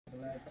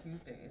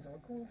Tuesday is our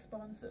Kool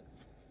sponsor,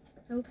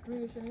 Health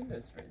Creation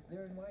Industries.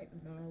 They're in White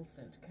Mile,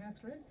 St.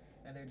 Catherine,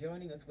 and they're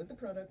joining us with the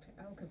product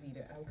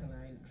Alkavita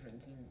Alkaline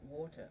Drinking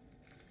Water.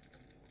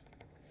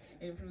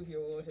 Improve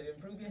your water,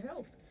 improve your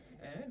health.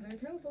 And their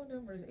telephone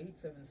number is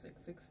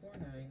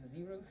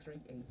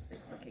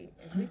 876-649-0386. Okay,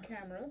 every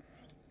camera,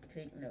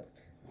 take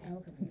note.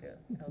 Alkavita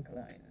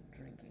Alkaline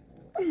Drinking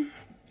Water.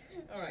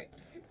 All right,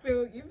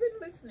 so you've been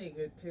listening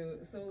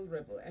to Soul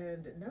Rebel,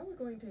 and now we're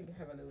going to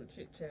have a little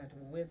chit-chat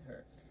with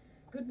her.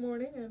 Good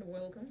morning and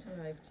welcome to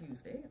Live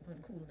Tuesday on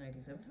Kool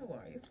 97. How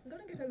are you? I'm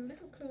going to get a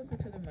little closer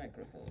to the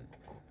microphone.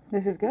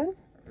 This is good?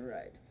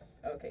 Right.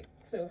 Okay,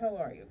 so how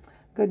are you?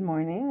 Good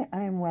morning.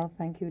 I am well,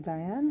 thank you,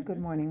 Diane. Good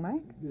morning,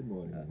 Mike. Good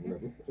morning,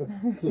 Rebel.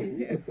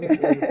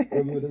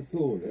 Rebel with a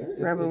soul, eh?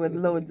 Rebel with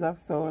loads of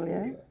soul,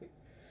 yeah?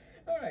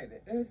 All right,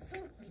 so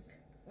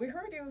we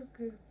heard you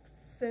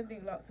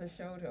sending lots of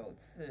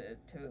shout-outs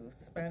to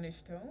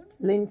Spanish Town.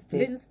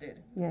 Linstead.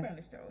 Yes.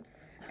 Spanish Town,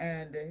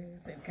 and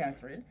St.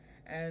 Catherine.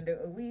 And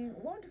we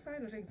want to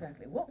find out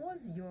exactly what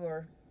was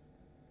your...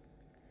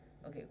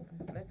 Okay,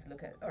 let's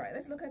look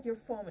at your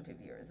formative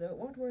years.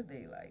 What were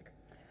they like?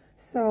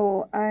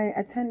 So I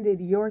attended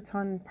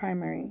Yorton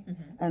Primary,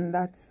 and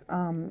that's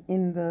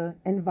in the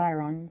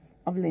environs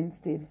of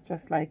Linstead,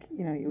 just like,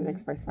 you know, you would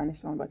express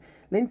Spanish Town, but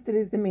Linstead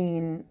is the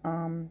main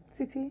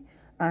city,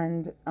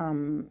 and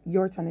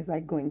Yorton is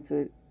like going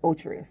to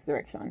Ocherous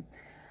direction.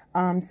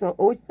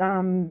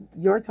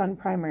 Yorton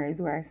Primary is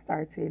where I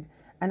started,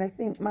 and I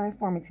think my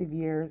formative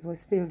years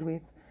was filled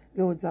with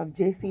loads of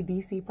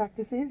JCDC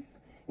practices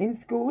in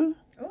school.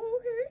 Oh,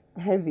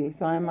 okay. Heavy,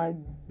 so I'm a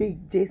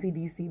big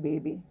JCDC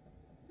baby.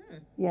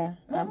 Yeah.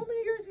 Well, how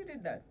many years you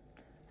did that?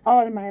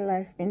 All my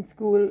life in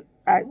school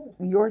at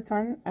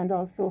Yorton and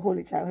also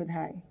Holy Childhood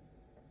High.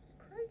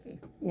 Crikey.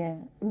 Yeah.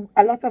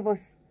 A lot of us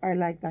are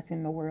like that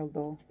in the world,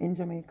 though, in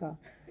Jamaica.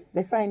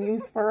 They find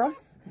use for us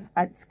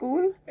at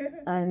school,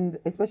 and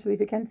especially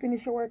if you can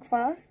finish your work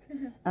fast,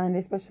 and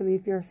especially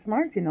if you're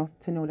smart enough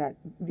to know that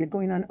you're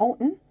going on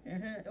outing.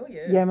 Oh,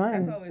 yeah. Yeah,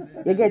 man. That's always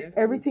you get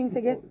everything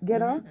to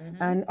get out,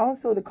 and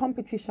also the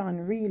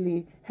competition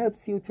really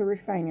helps you to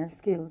refine your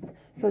skills.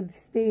 So the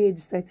stage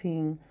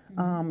setting,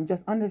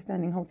 just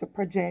understanding how to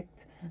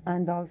project,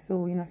 and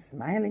also, you know,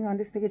 smiling on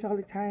the stage all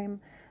the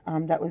time.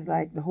 That was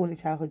like the Holy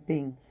Childhood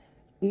thing.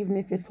 Even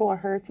if your toe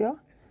hurt you,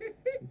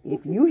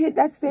 if you hit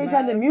that stage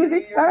and the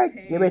music starts,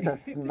 you better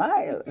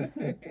smile.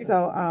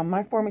 So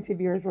my formative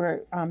years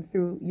were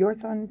through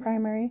Yorton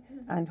Primary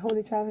and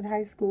Holy Childhood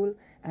High School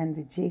and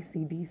the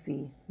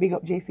JCDC. Big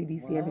up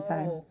JCDC every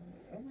time. Oh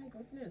my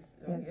goodness.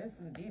 Oh, yes,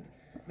 indeed.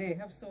 They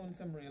have sown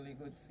some really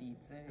good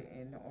seeds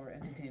in our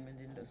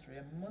entertainment industry.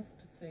 I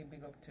must say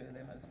big up to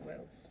them as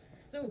well.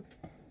 So,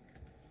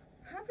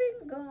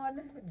 having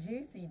gone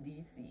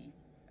JCDC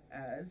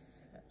as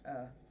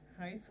a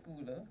high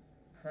schooler,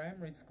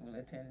 primary school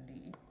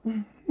attendee,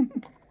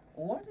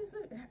 what is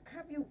it?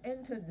 Have you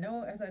entered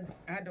now as an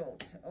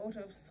adult out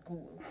of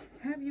school?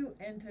 Have you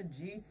entered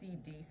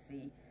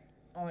JCDC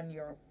on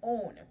your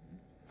own?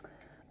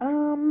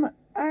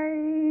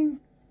 I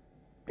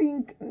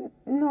think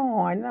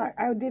no,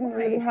 I didn't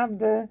really have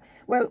the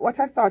what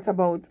I thought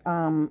about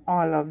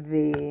all of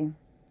the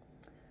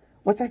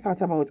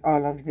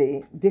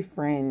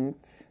different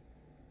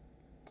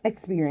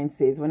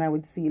experiences when I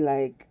would see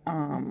like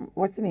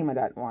what's the name of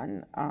that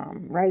one,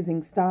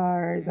 Rising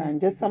Stars,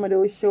 and just some of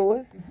those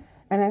shows,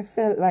 and I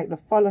felt like the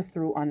follow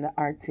through on the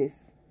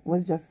artist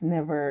was just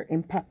never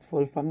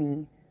impactful for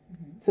me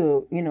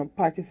to, you know,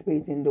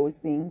 participate in those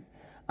things.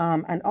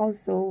 And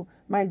also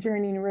my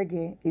journey in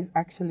reggae is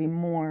actually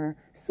more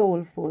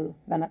soulful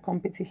than a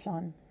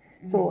competition.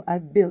 So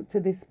I've built to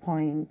this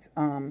point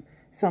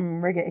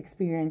some reggae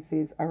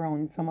experiences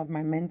around some of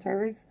my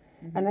mentors.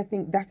 And I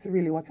think that's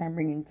really what I'm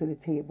bringing to the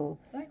table.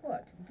 Like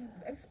what?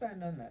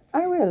 Expand on that.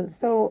 I will.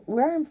 So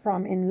where I'm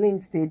from in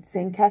Linstead,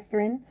 St.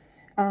 Catherine,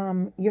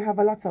 you have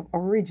a lot of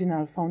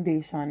original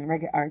foundation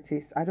reggae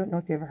artists. I don't know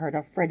if you ever heard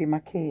of Freddie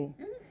McKay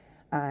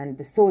and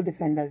the Soul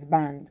Defenders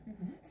Band.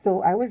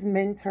 So I was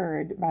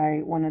mentored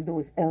by one of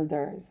those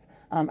elders.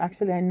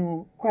 Actually, I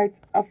knew quite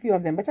a few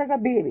of them, but as a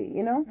baby,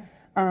 you know.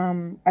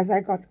 As I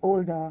got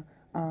older,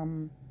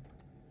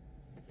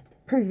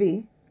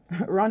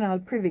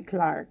 Ronald Privy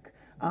Clark,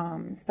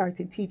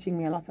 started teaching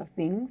me a lot of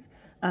things,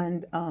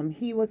 and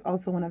he was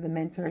also one of the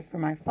mentors for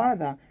my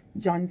father,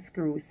 John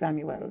Screw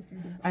Samuels,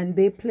 and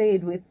they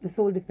played with the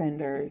Soul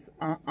Defenders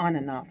on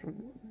and off.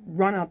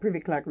 Ronald Privy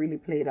Clark really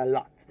played a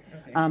lot.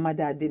 My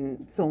dad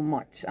didn't so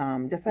much,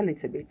 just a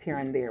little bit here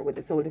and there with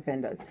the Soul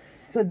Defenders.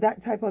 So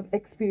that type of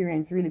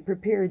experience really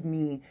prepared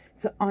me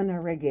to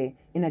honor reggae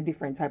in a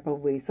different type of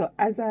way. So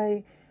as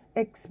I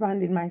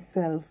expanded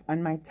myself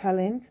and my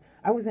talent,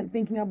 I wasn't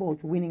thinking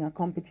about winning a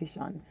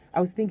competition. I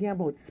was thinking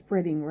about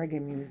spreading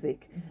reggae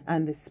music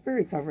and the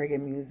spirit of reggae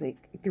music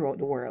throughout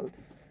the world.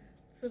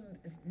 So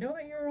now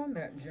that you're on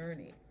that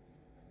journey,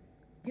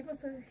 give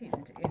us a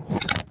hint in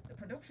the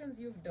productions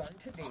you've done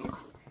to date.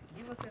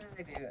 Give us an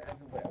idea as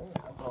well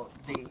about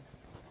the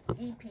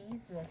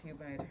EPs that you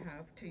might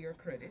have to your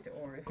credit,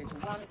 or if it's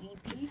one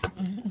EP,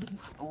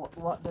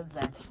 what does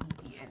that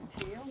EP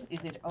entail?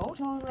 Is it out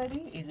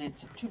already? Is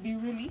it to be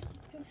released?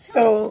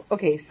 So,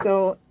 okay,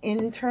 so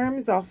in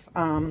terms of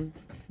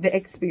the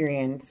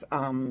experience,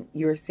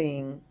 you're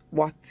saying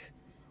what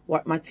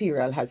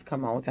material has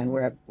come out and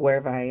where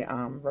have I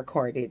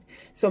recorded.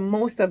 So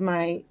most of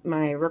my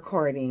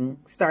recording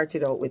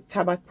started out with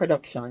Tabat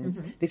Productions.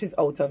 Mm-hmm. This is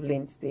out of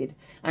Linstead,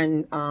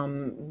 and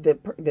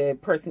the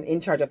person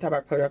in charge of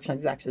Tabat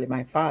Productions is actually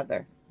my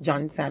father,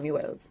 John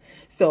Samuels.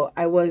 So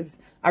I was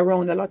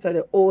around a lot of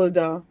the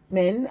older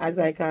men as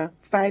like a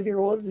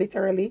 5-year-old,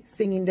 literally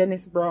singing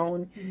Dennis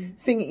Brown,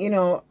 singing,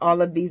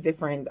 all of these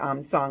different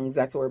songs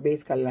that were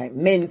basically like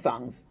men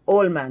songs,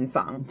 old man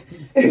song,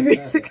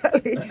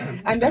 basically.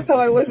 And that's how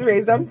I was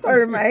raised. I'm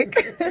sorry,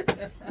 Mike,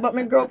 but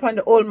I grew up on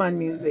the old man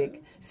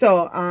music.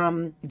 So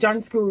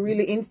John Screw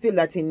really instilled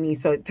that in me.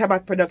 So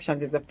Tabat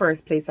Productions is the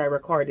first place I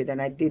recorded,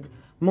 and I did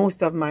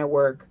most of my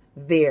work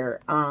there.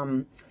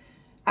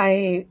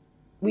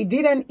 We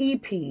did an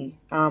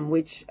EP,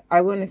 which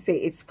I want to say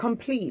it's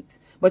complete,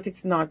 but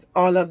it's not.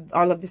 All of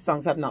the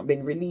songs have not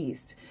been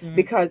released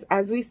because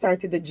as we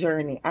started the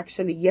journey,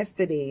 actually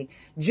yesterday,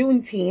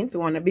 Juneteenth, we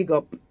want to big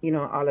up,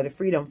 all of the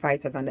freedom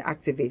fighters and the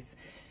activists.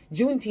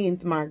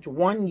 Juneteenth marked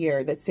 1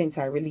 year that since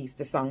I released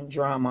the song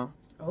Drama.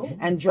 Oh.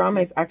 And Drama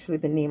is actually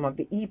the name of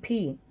the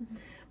EP,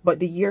 but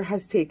the year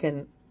has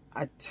taken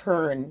a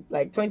turn.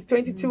 Like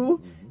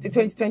 2022 to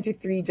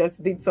 2023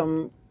 just did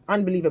some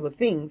unbelievable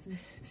things.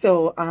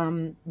 So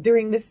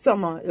during the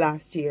summer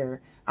last year,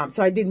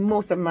 so I did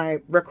most of my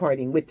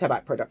recording with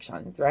Tabat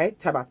Productions, right?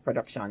 Tabat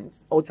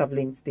Productions out of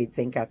Linstead,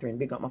 St. Catherine.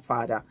 Big up my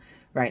father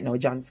right now,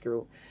 John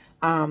Screw.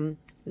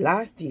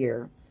 Last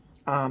year,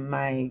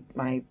 my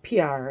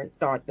PR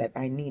thought that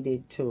I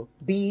needed to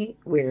be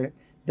where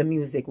the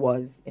music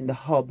was in the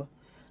hub,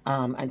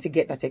 and to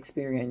get that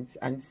experience.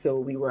 And so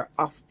we were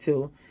off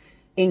to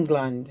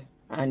England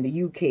and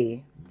the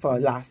UK for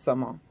last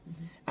summer.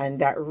 And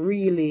that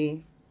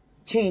really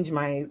changed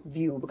my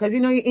view. Because,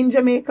 you're in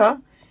Jamaica,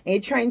 and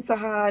you're trying so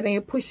hard, and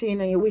you're pushing,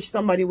 and you wish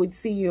somebody would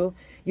see you.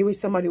 You wish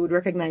somebody would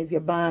recognize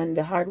your band,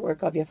 the hard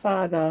work of your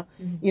father,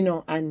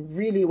 and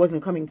really it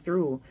wasn't coming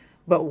through.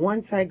 But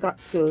once I got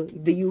to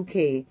the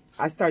UK,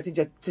 I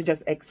started to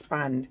just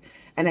expand.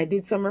 And I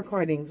did some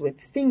recordings with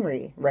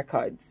Stingray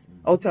Records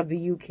out of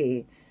the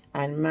UK.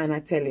 And man, I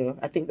tell you,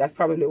 I think that's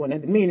probably one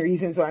of the main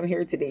reasons why I'm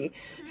here today.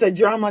 So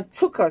Drama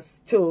took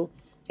us to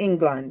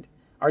England,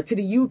 or to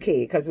the UK,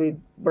 because we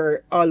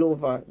were all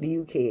over the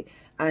UK.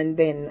 And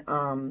then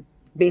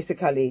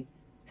basically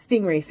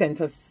Stingray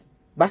sent us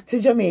back to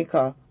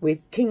Jamaica with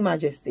King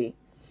Majesty.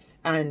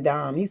 And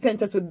he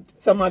sent us with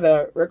some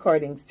other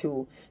recordings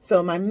too.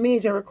 So my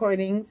major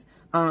recordings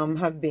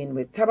have been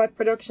with Tabat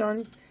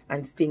Productions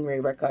and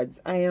Stingray Records.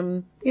 I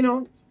am,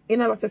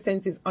 in a lot of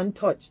senses,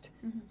 untouched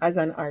as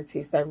an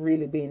artist. I've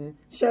really been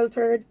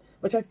sheltered,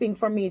 which I think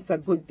for me it's a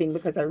good thing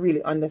because I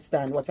really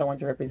understand what I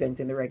want to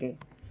represent in the reggae.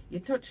 You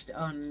touched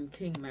on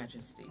King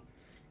Majesty.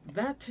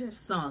 That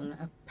song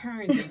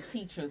apparently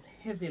features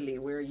heavily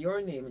where your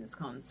name is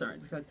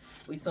concerned, because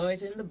we saw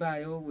it in the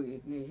bio,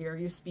 we hear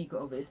you speak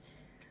of it.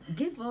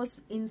 Give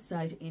us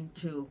insight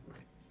into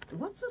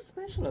what's so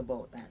special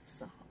about that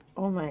song.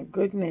 Oh my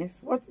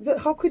goodness.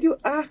 How could you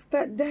ask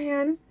that,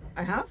 Diane?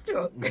 I have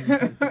to.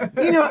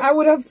 I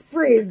would have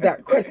phrased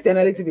that question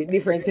a little bit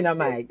different in a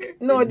mic.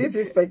 No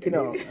disrespect,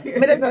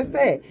 But as I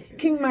say,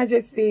 King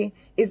Majesty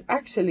is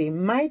actually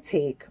my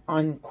take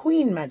on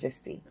Queen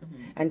Majesty.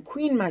 And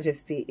Queen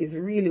Majesty is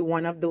really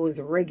one of those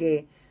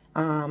reggae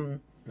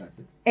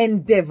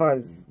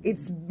endeavors.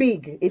 It's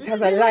big. It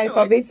has a life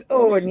of its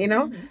own,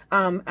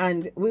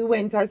 and we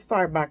went as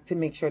far back to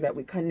make sure that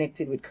we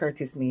connected with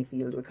Curtis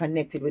Mayfield, we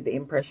connected with the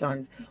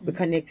Impressions, we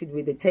connected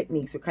with the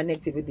Techniques, we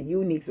connected with the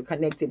Uniques, we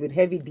connected with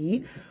Heavy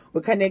D,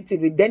 we connected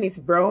with Dennis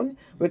Brown,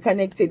 we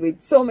connected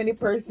with so many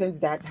persons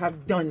that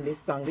have done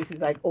this song. This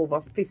is like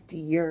over 50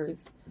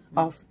 years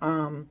of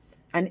an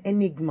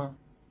enigma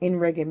in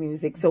reggae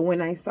music. So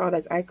when I saw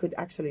that I could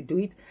actually do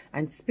it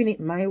and spin it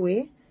my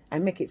way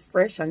and make it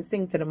fresh and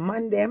sing to the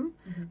man them,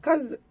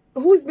 because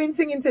who's been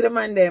singing to the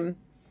man them?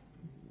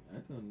 I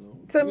don't know.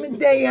 So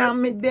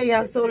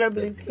Medea Solar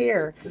Bliss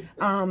here.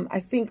 I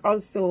think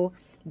also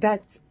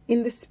that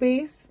in the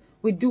space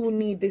we do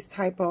need this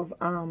type of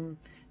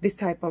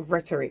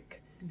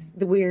rhetoric,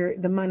 where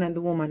the man and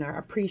the woman are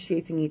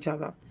appreciating each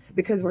other,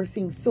 because we're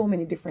seeing so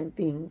many different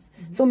things,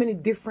 so many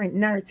different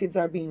narratives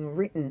are being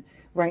written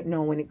right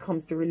now when it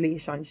comes to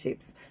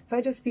relationships. So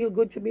I just feel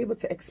good to be able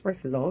to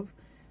express love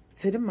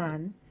to the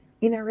man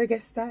in a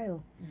reggae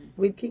style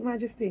with King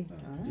Majesty.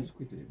 Just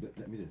quickly,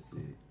 let me just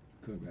say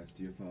congrats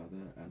to your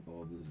father and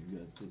all those you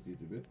are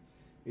associated with.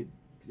 It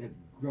has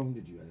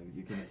grounded you, and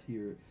you can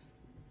hear,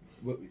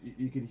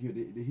 you can hear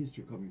the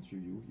history coming through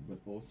you, but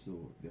also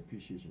the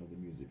appreciation of the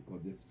music,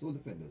 because the Soul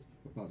Defenders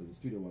were part of the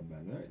Studio One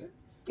band, right?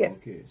 Yes.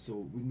 Okay,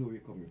 so we know where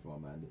you're coming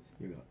from, and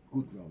you got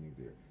good grounding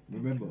there.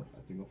 Remember,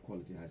 a thing of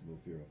quality has no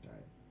fear of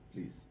time.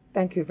 Please.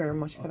 Thank you very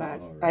much for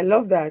that. Right. I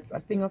love that. A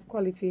thing of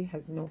quality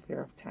has no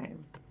fear of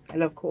time. I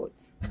love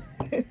quotes.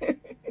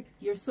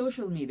 your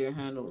social media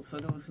handles for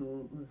those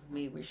who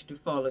may wish to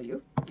follow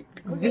you.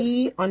 Go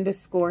ahead.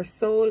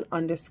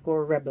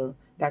 The_soul_rebel.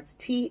 That's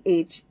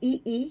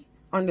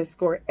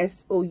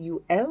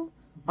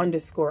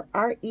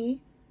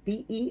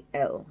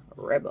THEE_SOUL_REBEL.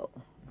 Rebel.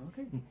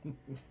 Okay.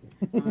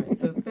 All right.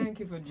 So thank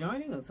you for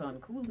joining us on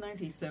Kool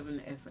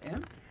 97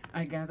 FM.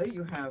 I gather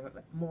you have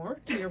more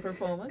to your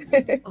performance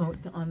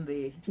on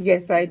the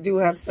Yes, I do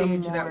have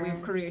some stage more. that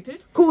we've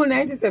created. Kool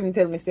 97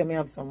 tell me say me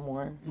have some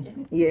more. Yes.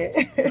 Yeah.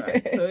 All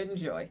right. So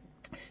enjoy.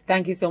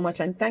 Thank you so much,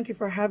 and thank you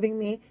for having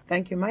me.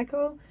 Thank you,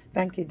 Michael.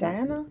 Thank you,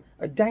 Diana,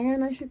 or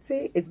Diane, I should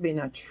say. It's been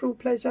a true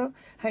pleasure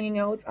hanging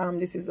out.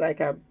 This is like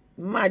a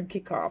mad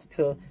kickoff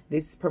to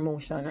this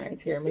promotion right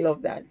here. I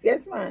love that.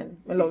 Yes, man.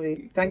 I love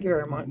it. Thank you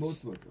very much.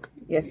 Most welcome.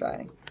 Yes,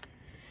 I.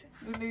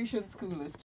 The nation's coolest